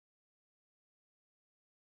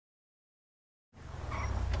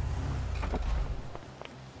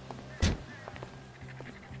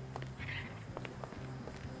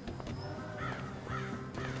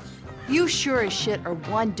You sure as shit are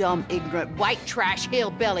one dumb, ignorant, white trash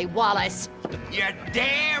hillbilly, Wallace. You're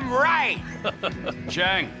damn right!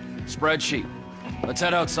 Chang, spreadsheet. Let's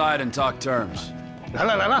head outside and talk terms. 来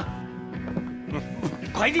了来了，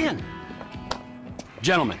快点！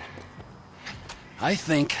 Gentlemen, I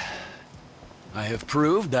think I have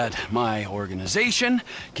proved that my organization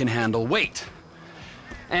can handle weight.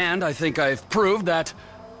 And I think I've proved that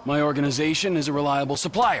my organization is a reliable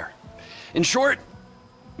supplier. In short,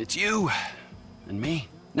 it's you and me.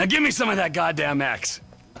 Now give me some of that goddamn X.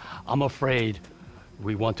 I'm afraid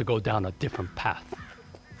we want to go down a different path.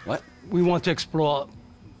 What? We want to explore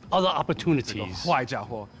other opportunities. 坏家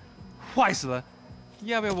伙，坏死了！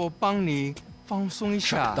要不要我帮你放松一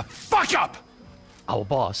下 The fuck up! Our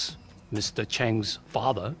boss, Mr. Cheng's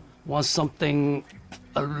father, wants something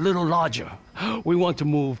a little larger. We want to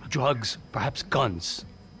move drugs, perhaps guns.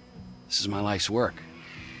 This is my life's work.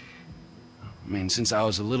 I mean, since I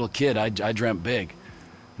was a little kid, I dreamt big.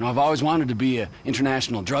 You know, I've always wanted to be an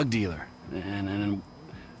international drug dealer and a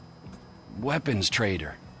weapons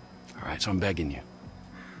trader. All right, so I'm begging you.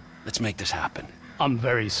 Let's make this happen. I'm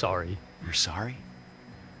very sorry. You're sorry?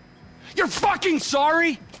 You're fucking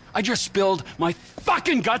sorry? I just spilled my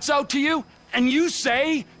fucking guts out to you, and you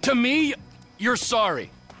say to me, you're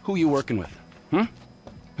sorry. Who are you working with?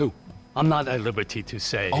 Who? I'm not at liberty to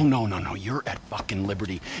say. Oh, no, you're at fucking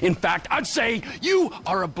liberty. In fact, I'd say you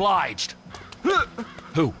are obliged.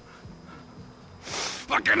 Who?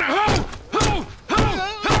 Fucking who? Who?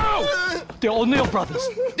 The O'Neill brothers.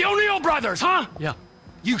 The O'Neill brothers, huh? Yeah.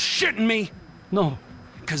 You shitting me? No.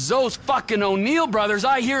 Cause those fucking O'Neill brothers,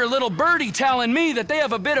 I hear a little birdie telling me that they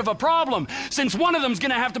have a bit of a problem, since one of them's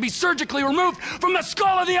gonna have to be surgically removed from the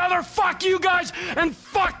skull of the other. Fuck you guys, and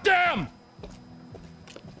fuck them!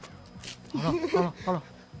 Hold on.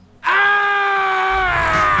 Ah!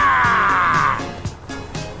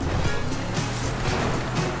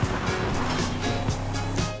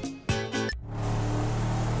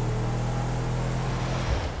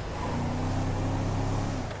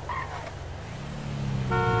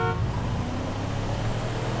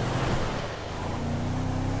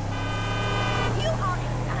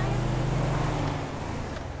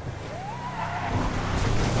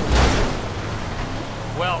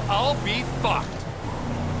 Well, I'll be fucked.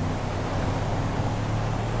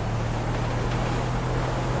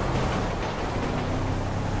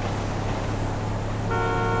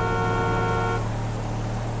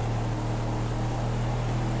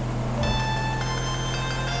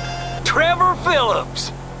 Trevor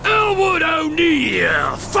Phillips. Elwood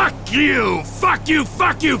O'Neill! Fuck you! Fuck you!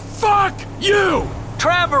 Fuck you! Fuck you!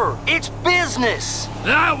 Trevor, it's business.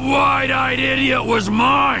 That wide-eyed idiot was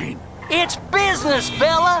mine! It's business,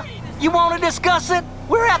 Bella. You want to discuss it?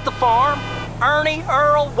 We're at the farm. Ernie,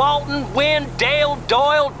 Earl, Walton, Wynn, Dale,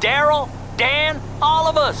 Doyle, Darrell, Dan, all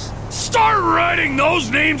of us. Start writing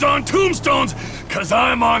those names on tombstones, cause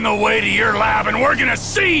I'm on the way to your lab and we're gonna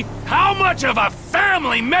see how much of a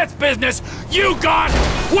family meth business you got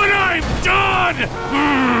when I'm done!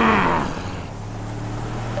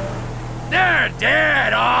 They're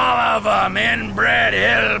dead, all of them, inbred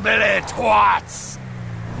hillbilly twats.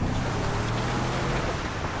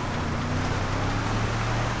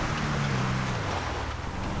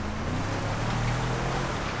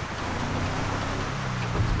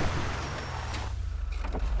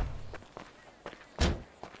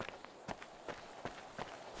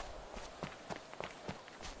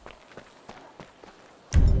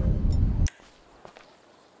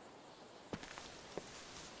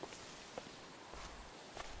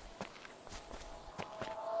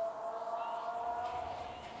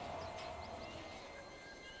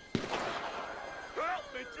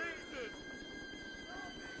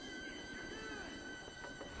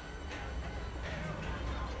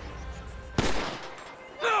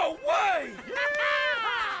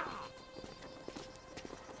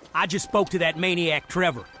 I just spoke to that maniac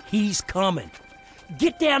Trevor. He's coming.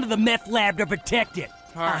 Get down to the meth lab to protect it.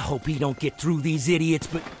 I hope he don't get through these idiots,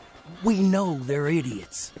 but we know they're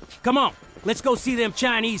idiots. Come on, let's go see them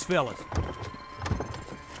Chinese fellas.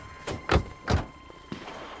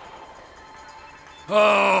 Oh,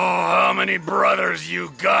 how many brothers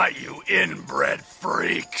you got, you inbred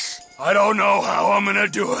freaks? I don't know how I'm gonna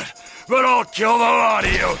do it, but I'll kill the lot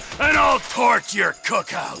of you, and I'll torch your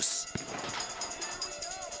cookhouse.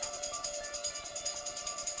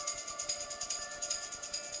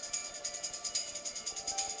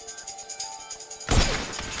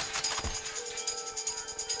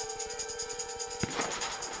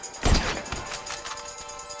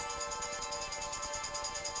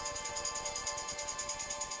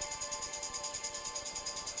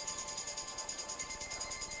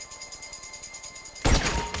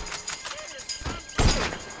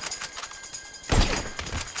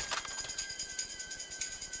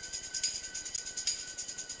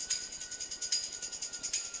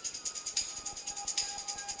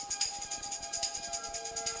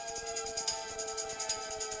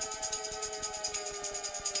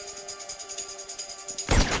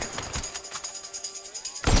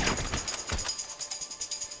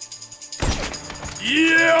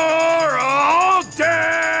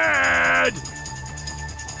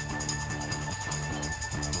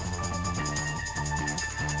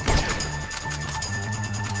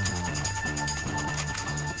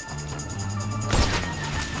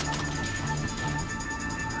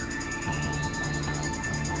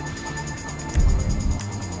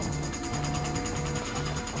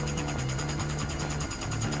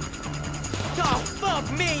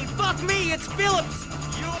 Fuck me, it's Phillips!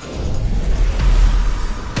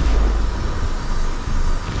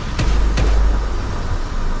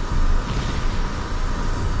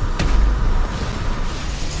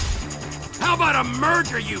 How about a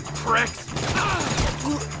merger, you pricks?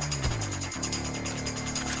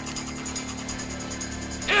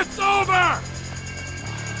 It's over!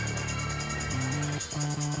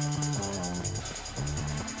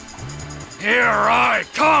 Here I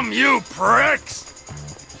come, you pricks!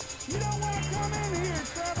 You don't want to come in here,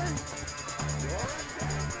 Trevor.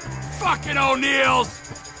 Fucking O'Neills!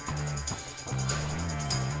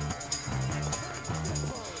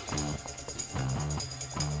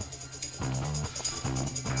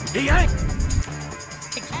 He ain't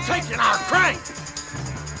taking our crank!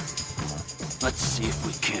 Let's see if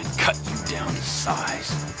we can't cut you down to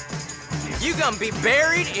size. You gonna be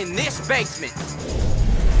buried in this basement.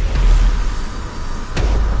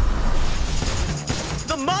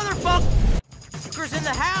 The motherfucker's in the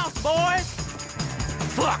house, boys!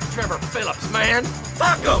 Fuck Trevor Phillips, man!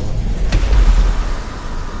 Fuck him!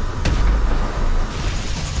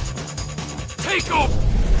 Take him!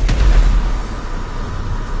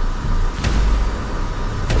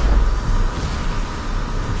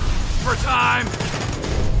 For time!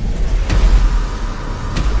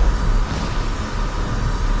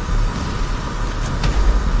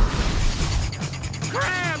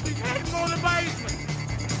 Crab, he's heading for the basement.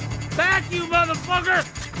 Back, you motherfucker!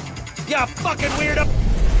 You fucking weirdo!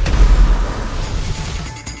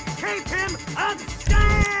 Keep him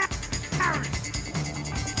upstairs!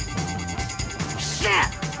 Shit!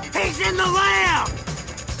 He's in the lab!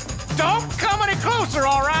 Don't come any closer,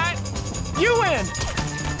 all right? You win!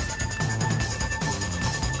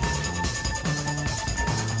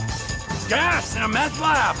 Gas in a meth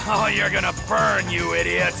lab! Oh, you're gonna burn, you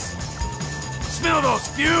idiots! Smell those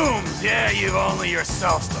fumes! Yeah, you've only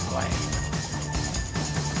yourselves to blame.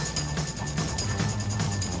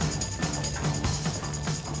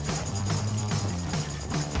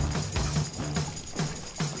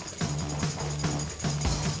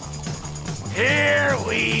 Here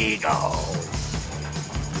we go!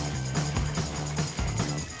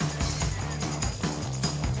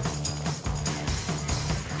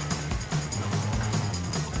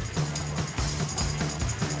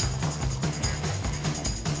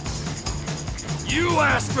 You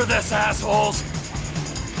asked for this, assholes!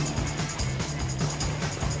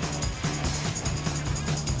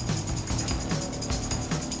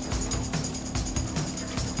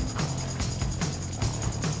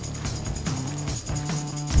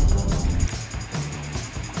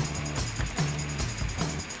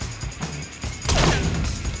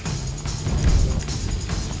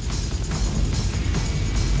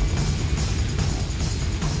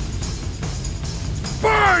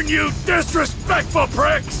 Burn, you disrespectful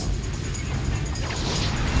pricks!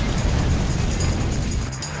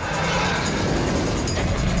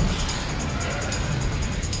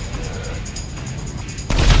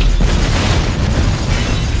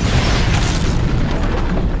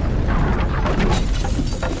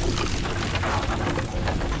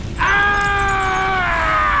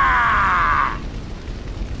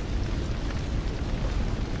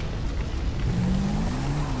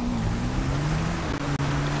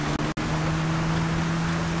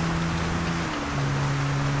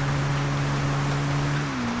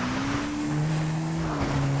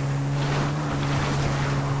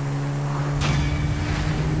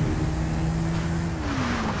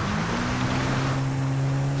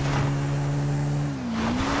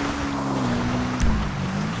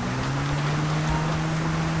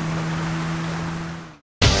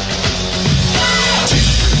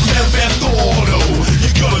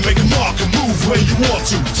 When you want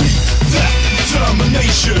to keep that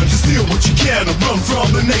determination to steal what you can and run from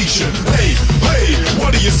the nation. Hey, hey,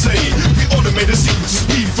 what do you say? We automated secret to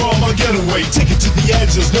speed from our getaway. Take it to the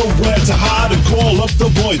edge, there's nowhere to hide, and call up the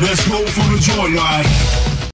boys. Let's go for the joyride.